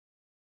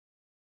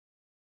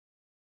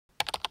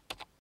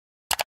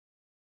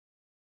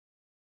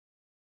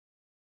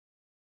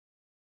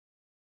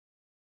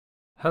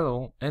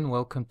Hello and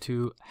welcome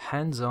to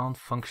Hands-on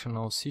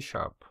Functional C#.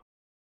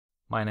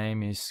 My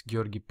name is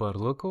Georgi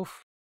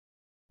Parlukov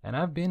and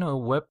I've been a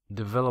web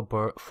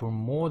developer for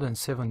more than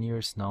 7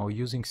 years now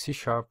using C#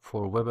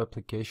 for web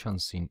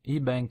applications in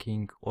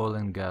e-banking, oil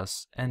and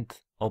gas and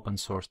open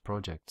source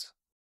projects.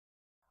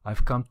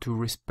 I've come to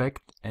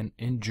respect and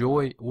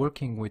enjoy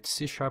working with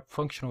C#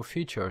 functional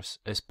features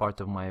as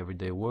part of my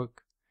everyday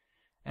work,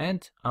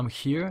 and I'm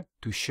here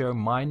to share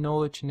my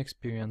knowledge and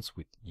experience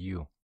with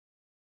you.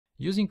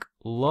 Using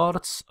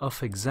lots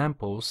of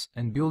examples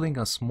and building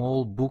a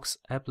small books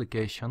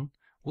application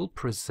will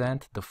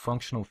present the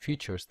functional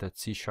features that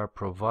C#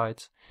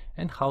 provides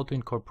and how to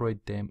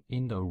incorporate them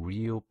in a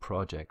real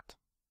project.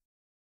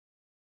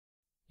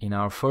 In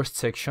our first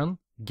section,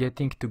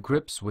 Getting to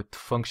Grips with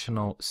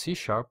Functional C#,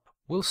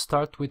 we'll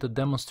start with a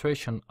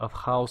demonstration of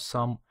how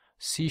some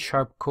C#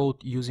 code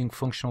using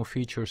functional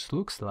features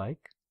looks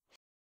like,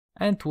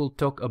 and we'll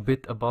talk a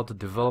bit about the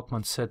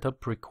development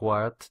setup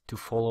required to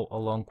follow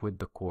along with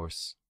the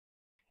course.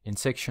 In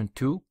section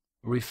 2,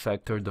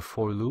 Refactor the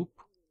for loop,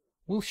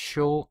 we'll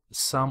show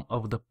some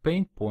of the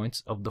pain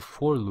points of the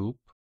for loop,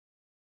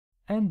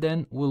 and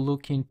then we'll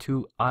look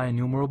into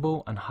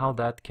IEnumerable and how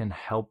that can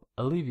help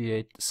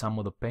alleviate some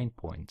of the pain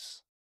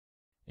points.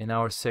 In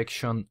our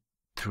section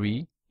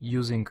 3,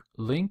 Using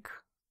LINQ,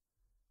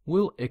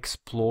 we'll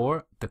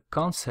explore the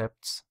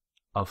concepts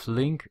of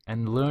LINQ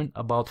and learn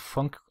about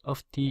func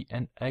of t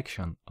and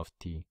action of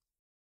t.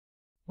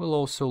 We'll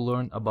also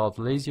learn about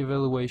lazy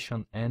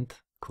evaluation and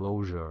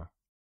closure.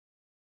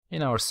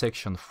 In our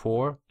section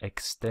 4,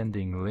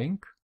 Extending LINQ,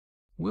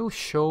 we'll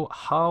show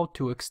how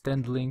to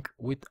extend LINQ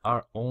with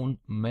our own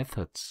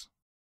methods.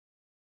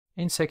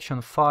 In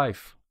section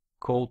 5,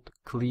 Code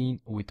Clean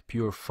with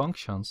Pure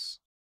Functions,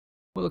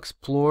 we'll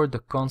explore the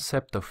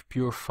concept of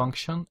pure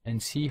function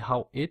and see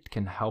how it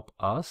can help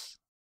us,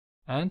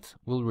 and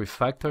we'll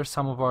refactor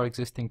some of our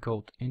existing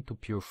code into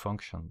pure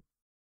function.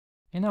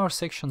 In our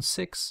section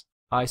 6,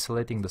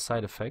 Isolating the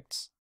Side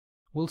Effects,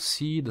 we'll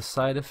see the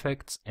side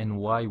effects and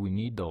why we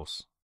need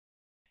those.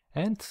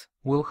 And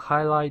we'll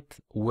highlight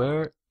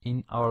where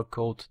in our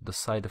code the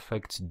side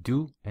effects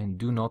do and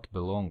do not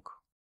belong.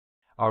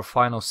 Our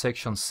final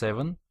section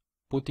 7,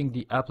 Putting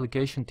the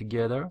Application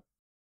Together,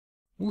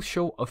 we'll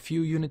show a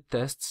few unit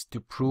tests to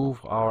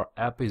prove our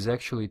app is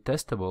actually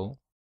testable.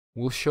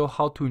 We'll show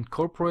how to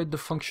incorporate the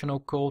functional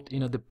code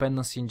in a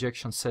dependency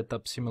injection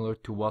setup similar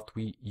to what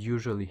we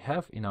usually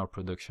have in our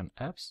production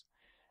apps.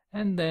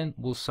 And then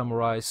we'll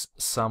summarize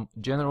some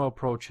general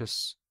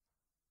approaches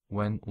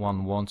when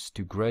one wants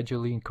to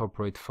gradually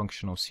incorporate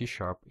functional C#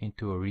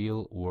 into a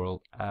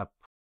real-world app.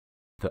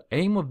 The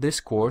aim of this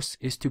course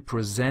is to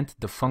present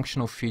the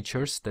functional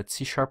features that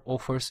C#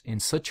 offers in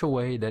such a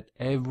way that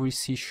every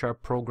C#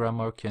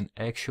 programmer can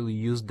actually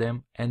use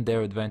them and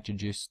their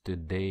advantages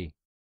today.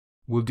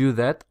 We'll do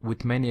that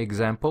with many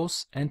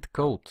examples and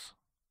code.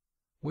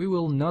 We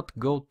will not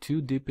go too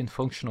deep in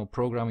functional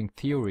programming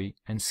theory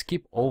and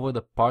skip over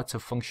the parts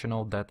of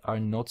functional that are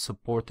not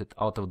supported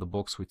out of the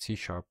box with C#,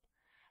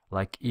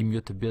 like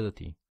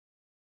immutability.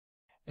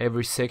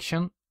 Every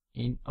section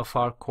of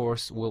our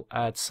course will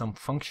add some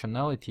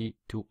functionality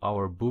to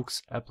our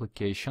books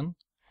application,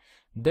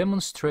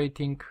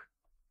 demonstrating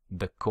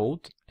the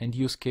code and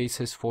use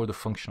cases for the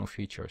functional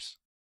features.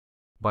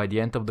 By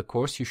the end of the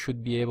course, you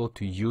should be able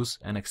to use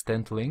and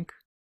extend LINQ,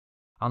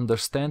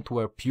 understand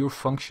where pure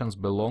functions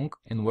belong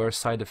and where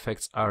side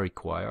effects are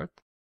required,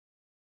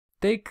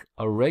 take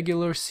a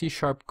regular C#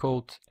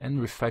 code and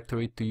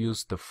refactor it to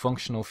use the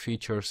functional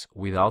features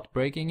without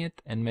breaking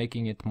it and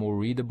making it more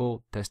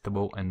readable,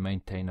 testable and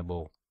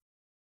maintainable.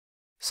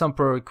 Some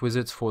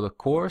prerequisites for the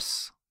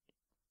course: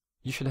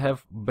 you should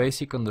have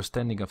basic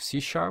understanding of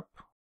C#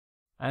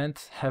 and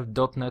have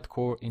 .NET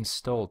Core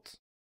installed.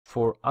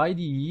 For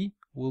IDE,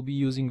 we'll be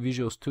using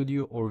Visual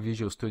Studio or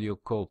Visual Studio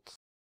Code.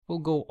 We'll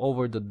go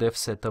over the dev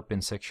setup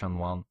in section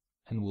 1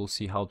 and we'll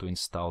see how to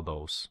install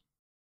those.